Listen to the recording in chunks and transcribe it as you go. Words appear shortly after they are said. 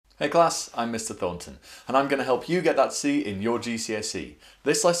Hey class, I'm Mr Thornton, and I'm going to help you get that C in your GCSE.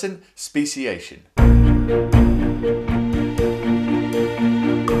 This lesson, speciation.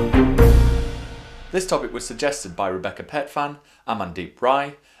 This topic was suggested by Rebecca Petfan, Amandeep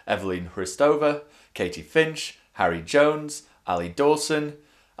Rai, Evelyn Hristova, Katie Finch, Harry Jones, Ali Dawson,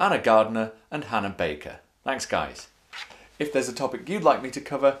 Anna Gardner and Hannah Baker. Thanks guys. If there's a topic you'd like me to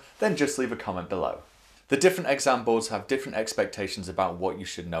cover, then just leave a comment below. The different exam boards have different expectations about what you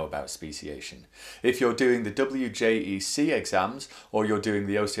should know about speciation. If you're doing the WJEC exams or you're doing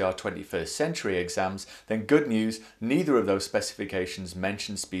the OCR 21st Century exams, then good news, neither of those specifications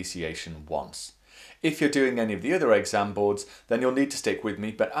mention speciation once. If you're doing any of the other exam boards, then you'll need to stick with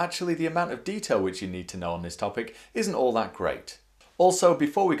me, but actually the amount of detail which you need to know on this topic isn't all that great. Also,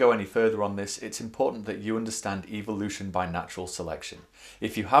 before we go any further on this, it's important that you understand evolution by natural selection.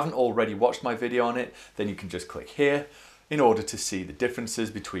 If you haven't already watched my video on it, then you can just click here in order to see the differences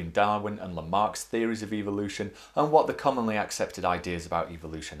between Darwin and Lamarck's theories of evolution and what the commonly accepted ideas about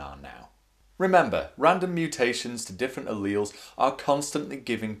evolution are now. Remember, random mutations to different alleles are constantly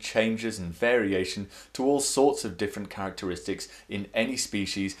giving changes and variation to all sorts of different characteristics in any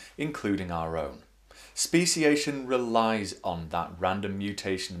species, including our own. Speciation relies on that random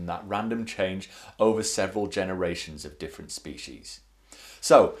mutation and that random change over several generations of different species.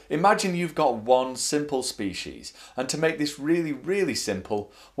 So imagine you've got one simple species, and to make this really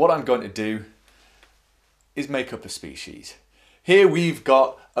simple, what I'm going to do is make up a species. Here we've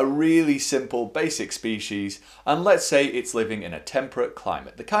got a really simple basic species, and let's say it's living in a temperate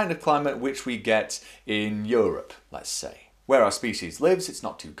climate, the kind of climate which we get in Europe, let's say. Where our species lives, it's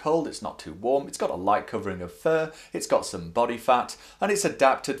not too cold, it's not too warm, it's got a light covering of fur, it's got some body fat, and it's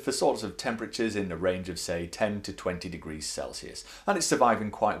adapted for sorts of temperatures in the range of say 10 to 20 degrees Celsius, and it's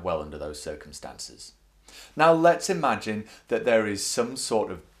surviving quite well under those circumstances. Now let's imagine that there is some sort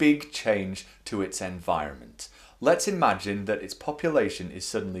of big change to its environment. Let's imagine that its population is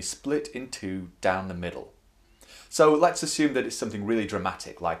suddenly split in two down the middle. So let's assume that it's something really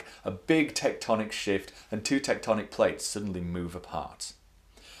dramatic, like a big tectonic shift and two tectonic plates suddenly move apart.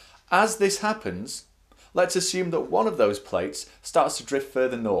 As this happens, let's assume that one of those plates starts to drift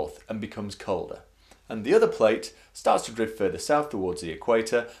further north and becomes colder, and the other plate starts to drift further south towards the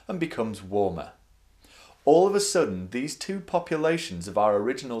equator and becomes warmer. All of a sudden, these two populations of our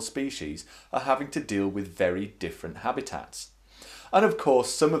original species are having to deal with very different habitats. And of course,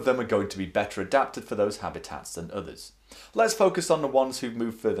 some of them are going to be better adapted for those habitats than others. Let's focus on the ones who've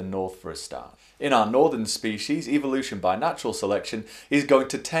moved further north for a start. In our northern species, evolution by natural selection is going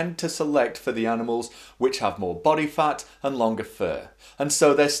to tend to select for the animals which have more body fat and longer fur. And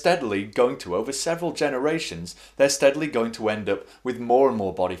so they're steadily going to, over several generations, they're steadily going to end up with more and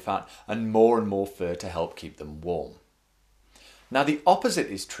more body fat and more fur to help keep them warm. Now the opposite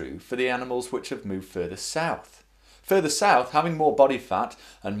is true for the animals which have moved further south. Further south, having more body fat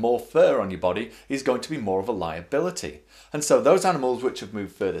and more fur on your body is going to be more of a liability. And so those animals which have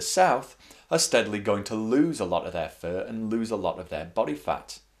moved further south are steadily going to lose a lot of their fur and lose a lot of their body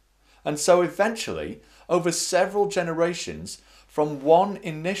fat. And so eventually, over several generations, from one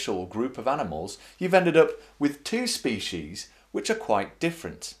initial group of animals, you've ended up with two species which are quite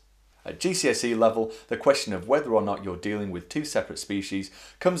different. At GCSE level, the question of whether or not you're dealing with two separate species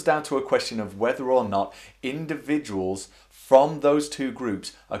comes down to a question of whether or not individuals from those two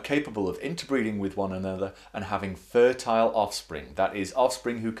groups are capable of interbreeding with one another and having fertile offspring, that is,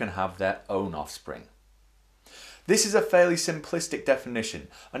 offspring who can have their own offspring. This is a fairly simplistic definition,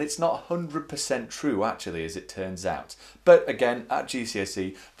 and it's not 100% true actually, as it turns out. But again, at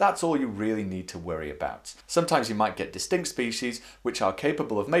GCSE, that's all you really need to worry about. Sometimes you might get distinct species which are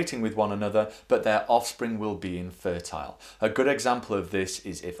capable of mating with one another, but their offspring will be infertile. A good example of this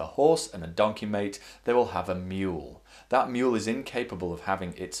is if a horse and a donkey mate, they will have a mule. That mule is incapable of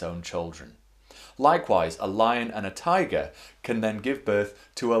having its own children. Likewise, a lion and a tiger can then give birth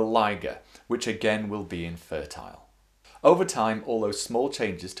to a liger, which again will be infertile. Over time, all those small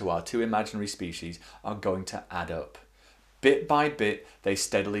changes to our two imaginary species are going to add up. Bit by bit, they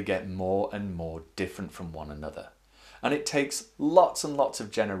steadily get more and more different from one another. And it takes lots and lots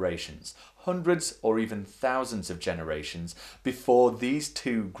of generations, hundreds or even thousands of generations, before these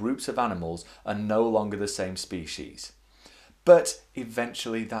two groups of animals are no longer the same species. But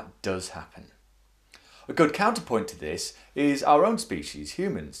eventually that does happen. A good counterpoint to this is our own species,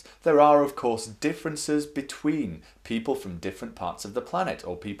 humans. There are, of course, differences between people from different parts of the planet,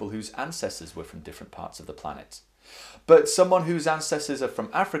 or people whose ancestors were from different parts of the planet. But someone whose ancestors are from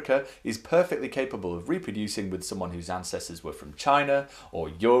Africa is perfectly capable of reproducing with someone whose ancestors were from China or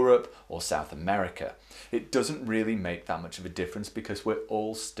Europe or South America. It doesn't really make that much of a difference because we're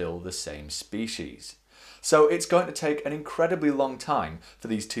all still the same species. So it's going to take an incredibly long time for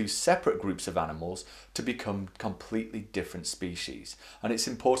these two separate groups of animals to become completely different species. And it's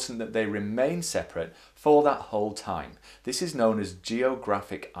important that they remain separate for that whole time. This is known as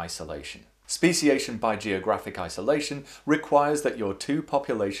geographic isolation. Speciation by geographic isolation requires that your two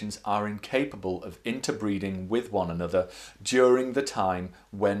populations are incapable of interbreeding with one another during the time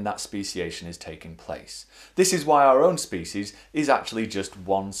when that speciation is taking place. This is why our own species is actually just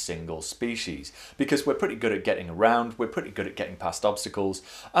one single species, because we're pretty good at getting around, we're pretty good at getting past obstacles,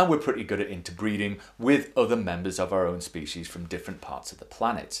 and we're pretty good at interbreeding with other members of our own species from different parts of the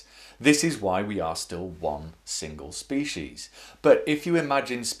planet. This is why we are still one single species. But if you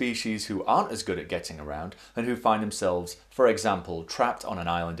imagine species who aren't as good at getting around and who find themselves, for example, trapped on an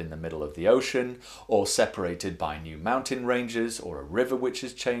island in the middle of the ocean, or separated by new mountain ranges, or a river which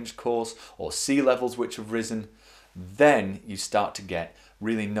has changed course, or sea levels which have risen, then you start to get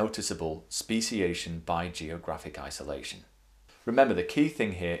really noticeable speciation by geographic isolation. Remember, the key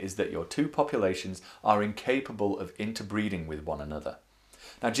thing here is that your two populations are incapable of interbreeding with one another.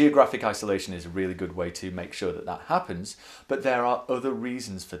 Now, geographic isolation is a really good way to make sure that that happens, but there are other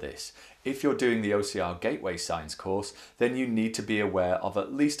reasons for this. If you're doing the OCR Gateway Science course, then you need to be aware of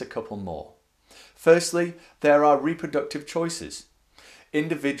at least a couple more. Firstly, there are reproductive choices.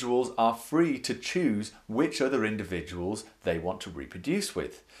 Individuals are free to choose which other individuals they want to reproduce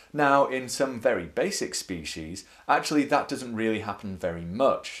with. Now, in some very basic species, actually that doesn't really happen very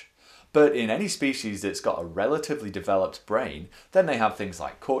much. But in any species that's got a relatively developed brain, then they have things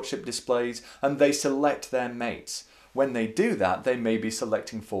like courtship displays and they select their mates. When they do that, they may be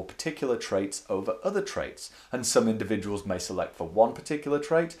selecting for particular traits over other traits. And some individuals may select for one particular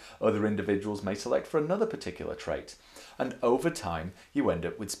trait, other individuals may select for another particular trait. And over time, you end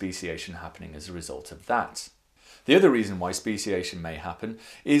up with speciation happening as a result of that. The other reason why speciation may happen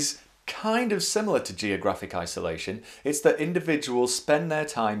is kind of similar to geographic isolation. It's that individuals spend their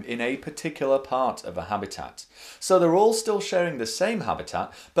time in a particular part of a habitat. So they're all still sharing the same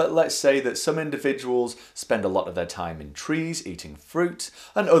habitat, but let's say that some individuals spend a lot of their time in trees eating fruit,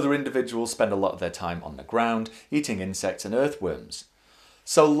 and other individuals spend a lot of their time on the ground eating insects and earthworms.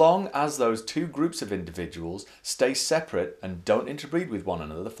 So long as those two groups of individuals stay separate and don't interbreed with one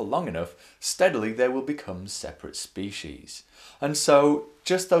another for long enough, steadily they will become separate species. And so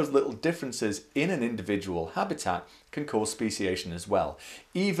just those little differences in an individual habitat can cause speciation as well.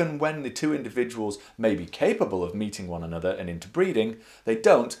 Even when the two individuals may be capable of meeting one another and interbreeding, they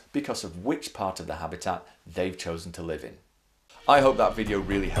don't because of which part of the habitat they've chosen to live in. I hope that video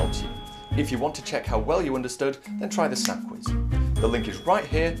really helps you. If you want to check how well you understood, then try the snap quiz. The link is right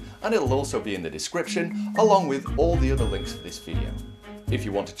here, and it'll also be in the description, along with all the other links for this video. If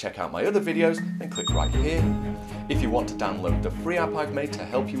you want to check out my other videos, then click right here. If you want to download the free app I've made to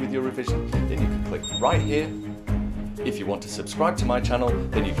help you with your revision, then you can click right here. If you want to subscribe to my channel,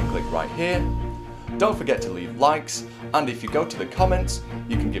 then you can click right here. Don't forget to leave likes, and if you go to the comments,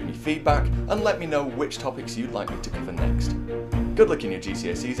 you can give me feedback and let me know which topics you'd like me to cover next. Good luck in your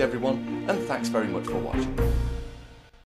GCSEs everyone, and thanks very much for watching.